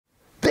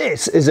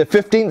This is a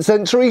 15th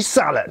century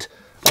salad.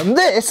 And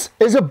this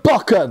is a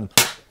bucken.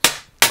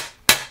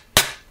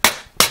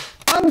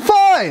 And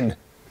fine!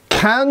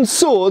 Can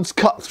swords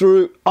cut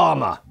through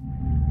armour?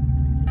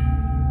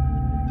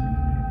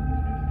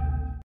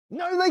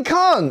 No, they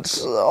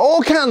can't.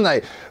 Or can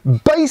they?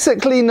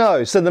 Basically,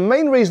 no. So the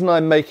main reason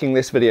I'm making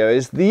this video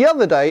is the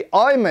other day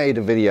I made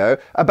a video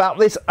about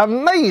this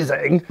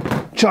amazing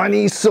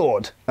Chinese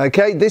sword.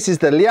 Okay, this is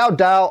the Liao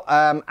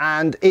Dao,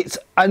 and it's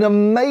an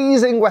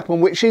amazing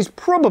weapon which is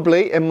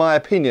probably, in my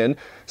opinion,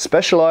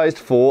 specialised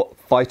for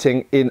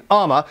fighting in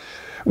armour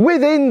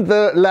within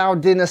the Liao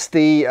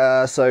dynasty,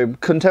 so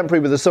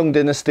contemporary with the Song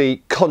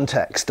dynasty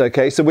context.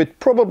 Okay, so we're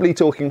probably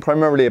talking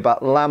primarily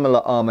about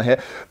lamellar armour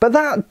here, but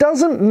that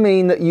doesn't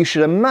mean that you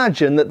should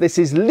imagine that this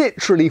is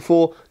literally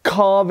for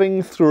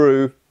carving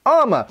through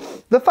armour.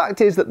 The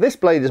fact is that this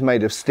blade is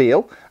made of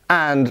steel,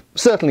 and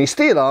certainly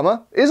steel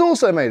armour is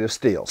also made of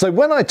steel. So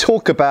when I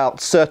talk about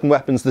certain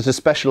weapons that are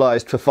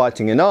specialised for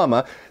fighting in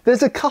armour,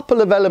 there's a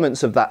couple of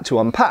elements of that to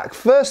unpack.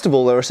 First of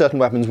all, there are certain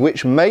weapons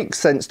which make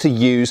sense to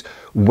use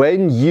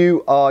when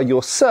you are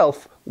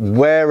yourself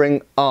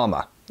wearing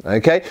armour.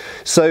 Okay,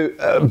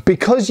 so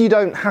because you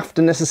don't have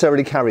to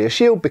necessarily carry a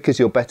shield, because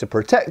you're better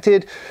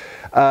protected,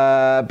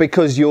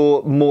 because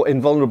you're more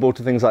invulnerable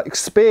to things like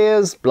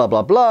spears, blah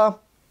blah blah,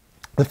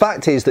 the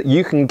fact is that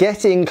you can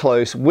get in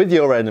close with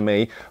your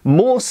enemy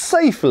more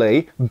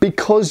safely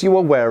because you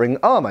are wearing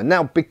armour.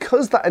 Now,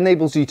 because that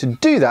enables you to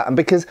do that, and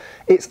because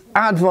it's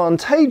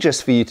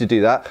advantageous for you to do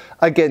that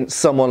against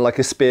someone like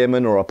a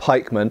spearman or a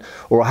pikeman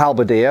or a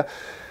halberdier,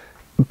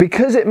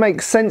 because it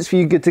makes sense for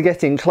you to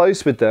get in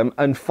close with them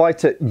and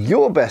fight at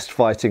your best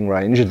fighting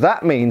range,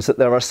 that means that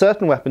there are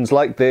certain weapons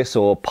like this,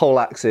 or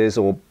poleaxes,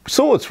 or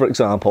swords, for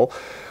example,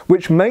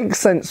 which make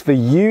sense for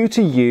you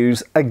to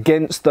use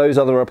against those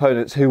other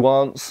opponents who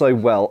aren't so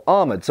well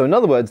armoured. So in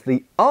other words,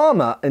 the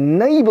armour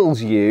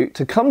enables you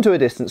to come to a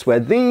distance where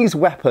these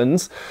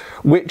weapons,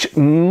 which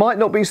might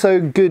not be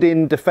so good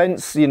in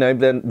defence, you know,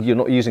 then you're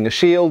not using a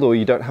shield or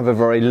you don't have a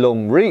very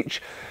long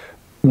reach,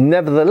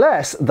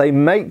 nevertheless, they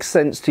make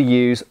sense to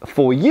use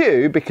for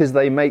you because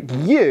they make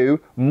you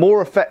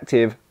more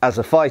effective as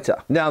a fighter.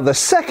 Now, the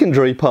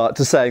secondary part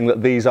to saying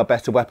that these are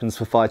better weapons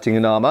for fighting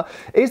in armour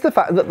is the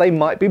fact that they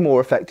might be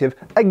more effective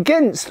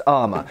against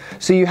armour.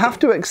 So you have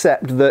to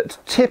accept that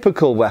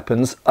typical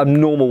weapons, a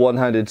normal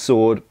one-handed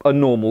sword, a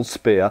normal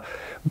spear,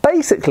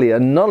 basically are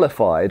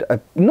nullified,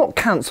 not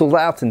cancelled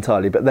out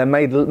entirely, but they're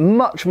made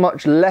much,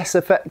 much less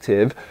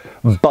effective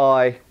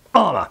by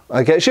armour.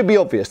 Okay, it should be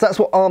obvious. That's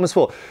what armour's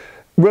for.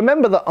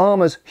 Remember that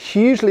armour's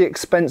hugely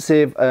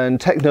expensive and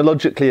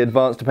technologically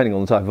advanced, depending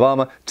on the type of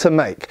armour, to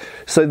make.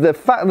 So the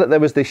fact that there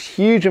was this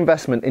huge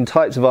investment in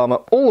types of armour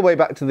all the way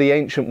back to the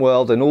ancient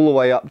world and all the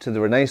way up to the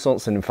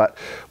Renaissance, and in fact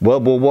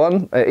World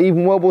War I,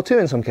 even World War II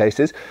in some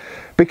cases,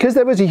 because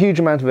there was a huge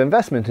amount of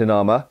investment in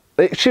armour,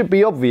 it should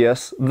be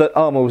obvious that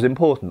armour was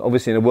important.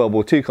 Obviously in a World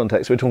War II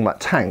context we're talking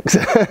about tanks.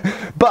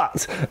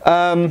 But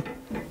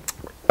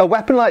a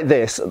weapon like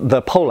this,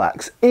 the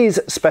poleaxe, is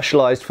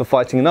specialised for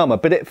fighting in armour,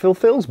 but it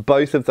fulfills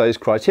both of those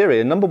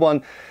criteria. Number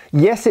one,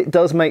 yes, it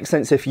does make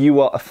sense if you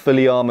are a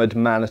fully armoured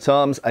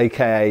man-at-arms,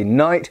 aka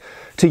knight,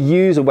 to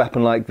use a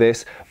weapon like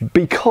this,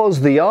 because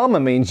the armour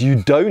means you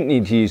don't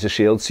need to use a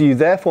shield, so you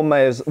therefore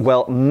may as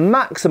well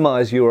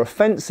maximise your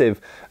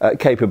offensive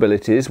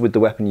capabilities with the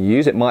weapon you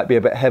use. It might be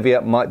a bit heavier,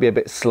 it might be a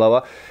bit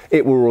slower,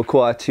 it will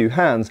require two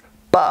hands,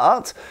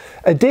 but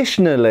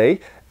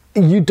additionally,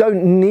 you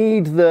don't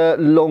need the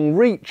long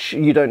reach,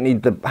 you don't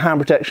need the hand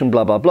protection,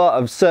 blah blah blah,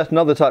 of certain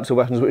other types of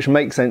weapons which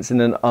make sense in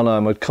an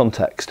unarmoured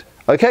context.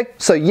 Okay,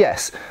 so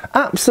yes,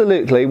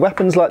 absolutely,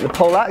 weapons like the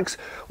poleaxe,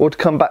 or to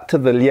come back to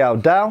the Liao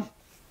Dao,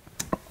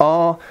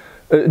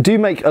 do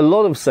make a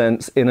lot of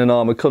sense in an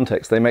armoured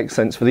context. They make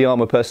sense for the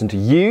armoured person to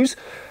use.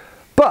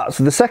 But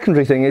the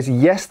secondary thing is,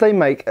 yes, they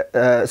make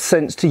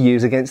sense to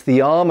use against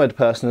the armoured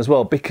person as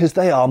well, because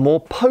they are more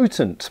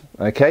potent,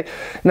 okay?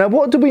 Now,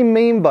 what do we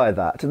mean by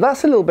that?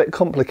 That's a little bit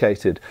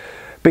complicated,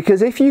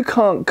 because if you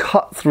can't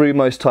cut through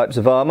most types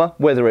of armour,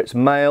 whether it's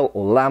mail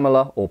or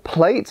lamellar or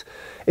plate,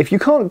 if you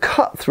can't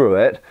cut through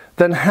it,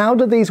 then how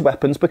do these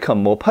weapons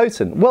become more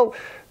potent? Well,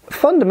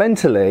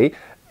 fundamentally,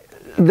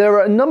 there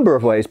are a number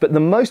of ways, but the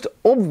most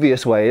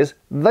obvious way is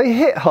they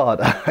hit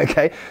harder,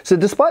 okay? So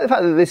despite the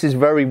fact that this is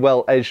very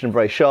well edged and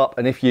very sharp,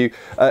 and if you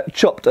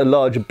chopped a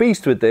large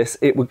beast with this,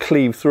 it would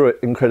cleave through it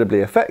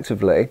incredibly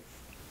effectively.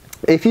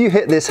 If you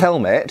hit this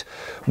helmet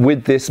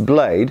with this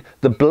blade,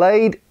 the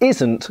blade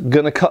isn't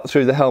going to cut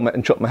through the helmet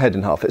and chop my head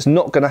in half. It's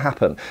not going to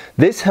happen.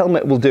 This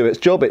helmet will do its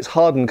job. It's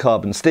hardened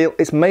carbon steel.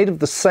 It's made of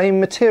the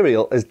same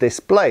material as this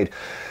blade.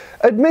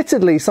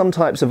 Admittedly, some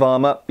types of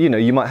armour, you know,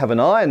 you might have an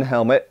iron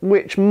helmet,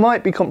 which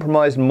might be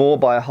compromised more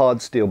by a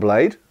hard steel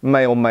blade,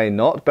 may or may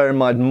not. Bear in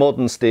mind,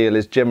 modern steel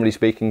is generally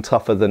speaking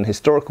tougher than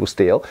historical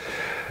steel.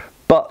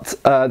 But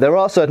there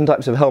are certain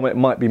types of helmet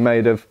might be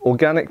made of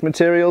organic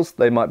materials,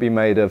 they might be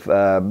made of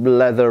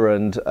leather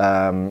and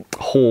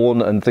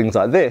horn and things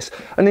like this.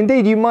 And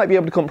indeed, you might be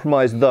able to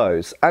compromise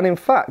those. And in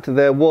fact,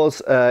 there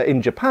was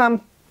in Japan,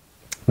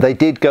 They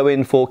did go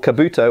in for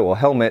kabuto or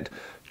helmet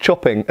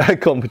chopping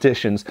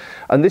competitions,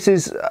 and this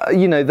is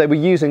you know, they were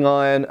using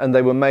iron and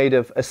they were made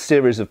of a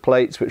series of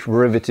plates which were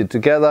riveted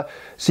together,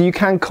 so you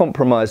can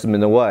compromise them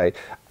in a way.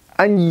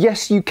 And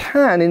yes, you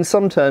can in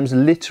some terms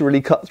literally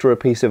cut through a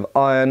piece of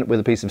iron with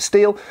a piece of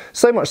steel,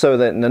 so much so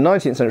that in the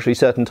 19th century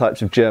certain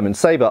types of German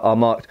sabre are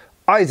marked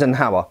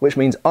Eisenhower, which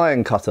means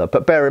iron cutter,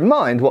 but bear in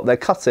mind what they're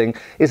cutting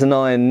is an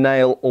iron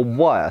nail or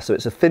wire, so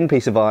it's a thin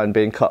piece of iron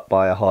being cut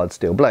by a hard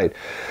steel blade.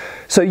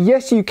 So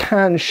yes, you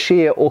can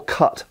shear or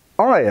cut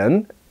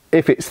iron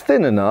if it's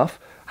thin enough.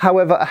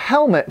 However, a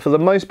helmet, for the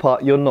most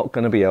part, you're not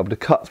going to be able to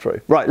cut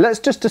through. Right, let's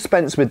just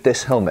dispense with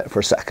this helmet for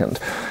a second.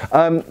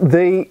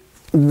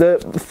 The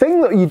thing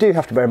that you do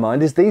have to bear in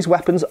mind is these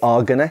weapons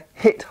are going to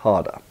hit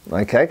harder,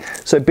 okay?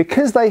 So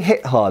because they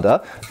hit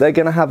harder, they're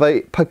going to have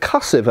a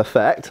percussive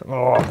effect.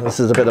 Oh, this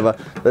is a bit of a,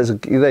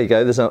 there you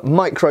go, there's a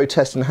micro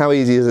test in how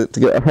easy is it to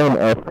get a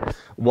helmet off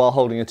while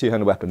holding a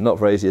two-handed weapon. Not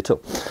very easy at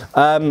all.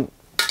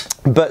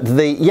 But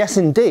yes,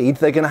 indeed,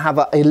 they're going to have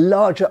a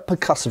larger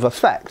percussive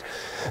effect.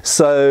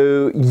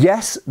 So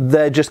yes,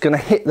 they're just going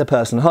to hit the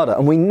person harder.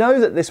 And we know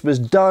that this was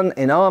done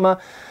in armour.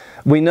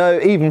 We know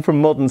even from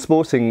modern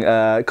sporting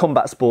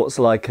combat sports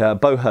like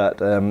Bohurt,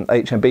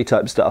 HMB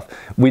type stuff,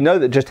 we know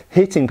that just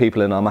hitting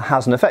people in armour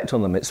has an effect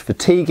on them. It's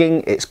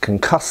fatiguing, it's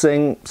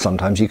concussing,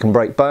 sometimes you can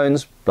break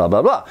bones, blah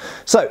blah blah.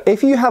 So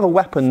if you have a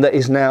weapon that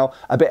is now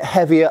a bit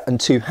heavier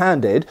and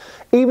two-handed,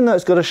 even though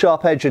it's got a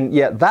sharp edge and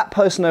yet that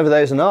person over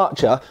there is an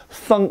archer,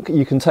 thunk,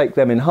 you can take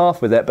them in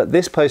half with it, but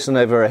this person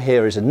over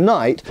here is a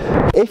knight,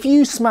 if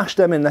you smash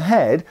them in the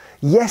head,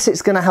 yes,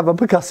 it's going to have a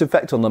percussive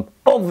effect on them.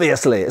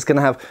 Obviously, it's going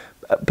to have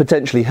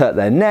potentially hurt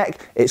their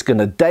neck, it's going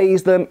to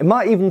daze them, it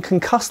might even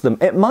concuss them,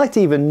 it might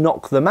even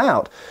knock them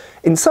out.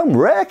 In some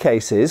rare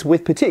cases,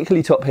 with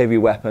particularly top-heavy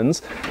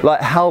weapons,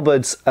 like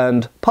halberds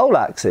and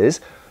poleaxes,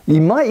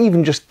 you might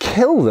even just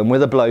kill them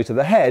with a blow to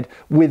the head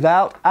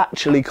without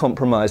actually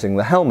compromising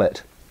the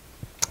helmet.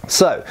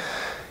 So,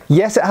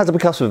 yes, it has a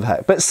percussive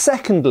effect, but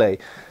secondly,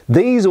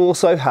 these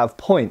also have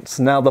points.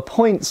 Now the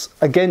points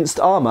against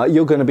armour,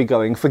 you're going to be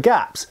going for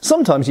gaps.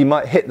 Sometimes you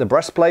might hit the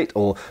breastplate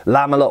or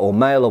lamella or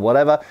mail or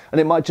whatever, and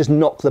it might just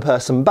knock the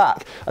person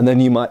back, and then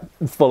you might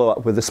follow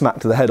up with a smack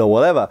to the head or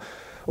whatever,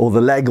 or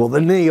the leg or the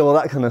knee or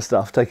that kind of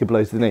stuff, take a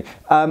blow to the knee.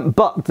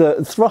 But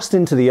the thrust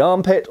into the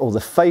armpit or the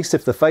face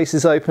if the face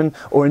is open,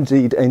 or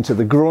indeed into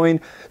the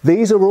groin,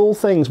 these are all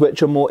things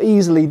which are more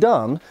easily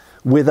done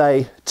with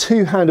a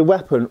two-handed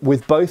weapon,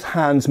 with both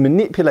hands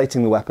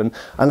manipulating the weapon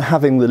and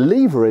having the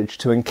leverage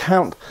to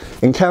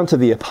encounter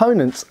the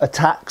opponent's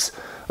attacks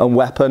and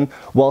weapon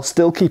while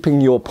still keeping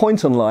your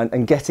point on line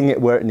and getting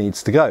it where it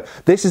needs to go.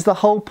 This is the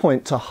whole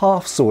point to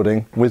half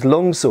swording with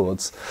long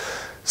swords.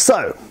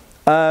 So,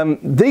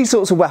 these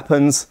sorts of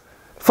weapons,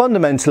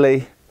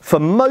 fundamentally, for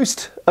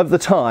most of the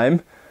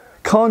time,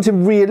 can't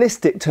in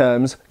realistic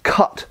terms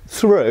cut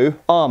through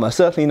armour,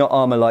 certainly not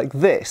armour like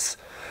this.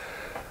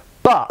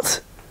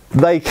 But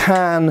they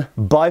can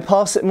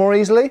bypass it more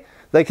easily,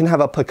 they can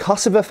have a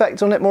percussive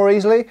effect on it more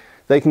easily,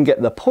 they can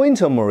get the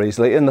point on more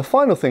easily, and the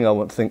final thing I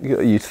want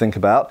you to think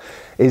about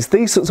is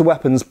these sorts of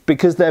weapons,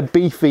 because they're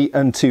beefy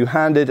and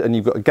two-handed and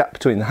you've got a gap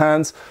between the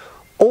hands,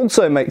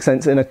 also make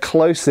sense in a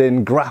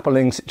close-in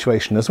grappling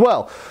situation as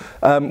well.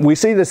 We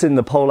see this in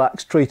the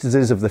poleaxe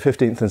treatises of the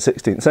 15th and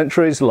 16th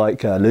centuries,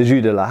 like Le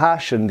Jus de la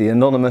Hache and the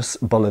anonymous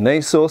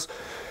Bolognese sauce.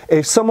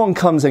 If someone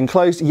comes in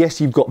close,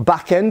 yes, you've got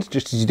back end,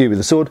 just as you do with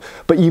the sword,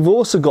 but you've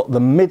also got the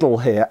middle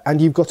here,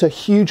 and you've got a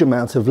huge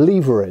amount of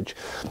leverage.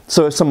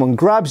 So if someone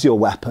grabs your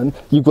weapon,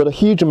 you've got a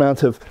huge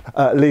amount of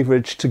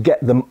leverage to get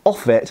them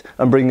off it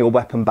and bring your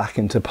weapon back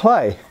into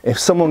play. If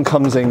someone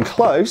comes in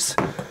close,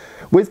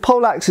 with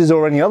poleaxes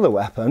or any other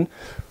weapon,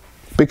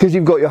 because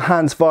you've got your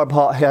hands far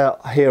apart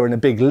here in a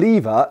big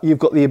lever, you've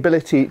got the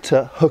ability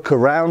to hook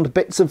around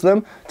bits of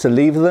them, to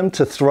lever them,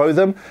 to throw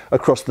them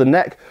across the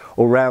neck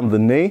or round the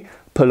knee,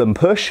 pull and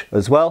push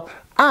as well,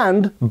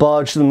 and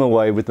barge them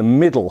away with the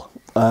middle,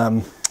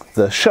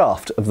 the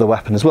shaft of the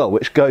weapon as well,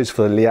 which goes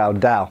for the liao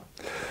dao.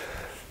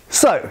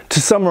 So,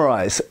 to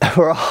summarise,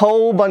 for a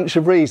whole bunch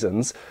of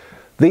reasons,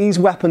 these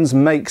weapons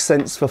make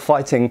sense for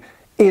fighting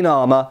in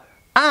armour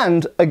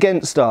and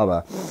against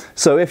armour.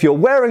 So if you're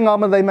wearing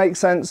armour, they make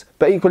sense,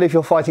 but equally if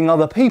you're fighting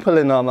other people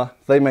in armour,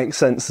 they make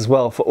sense as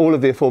well for all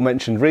of the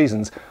aforementioned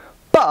reasons.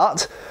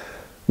 But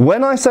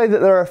when I say that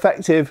they're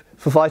effective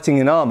for fighting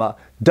in armour,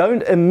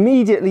 don't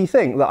immediately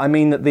think that I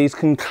mean that these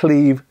can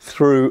cleave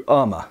through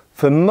armour.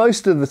 For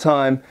most of the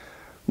time,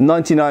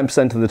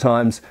 99% of the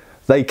times,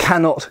 they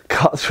cannot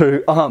cut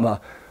through armour.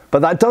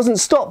 But that doesn't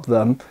stop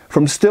them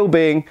from still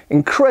being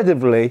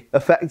incredibly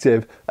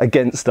effective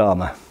against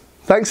armour.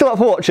 Thanks a lot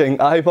for watching.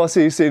 I hope I'll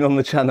see you soon on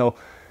the channel.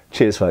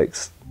 Cheers,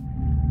 folks.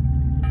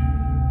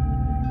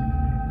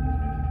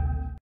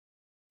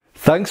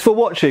 Thanks for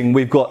watching.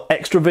 We've got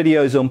extra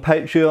videos on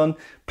Patreon.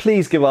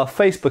 Please give our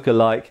Facebook a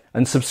like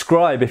and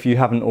subscribe if you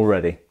haven't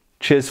already.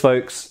 Cheers,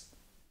 folks.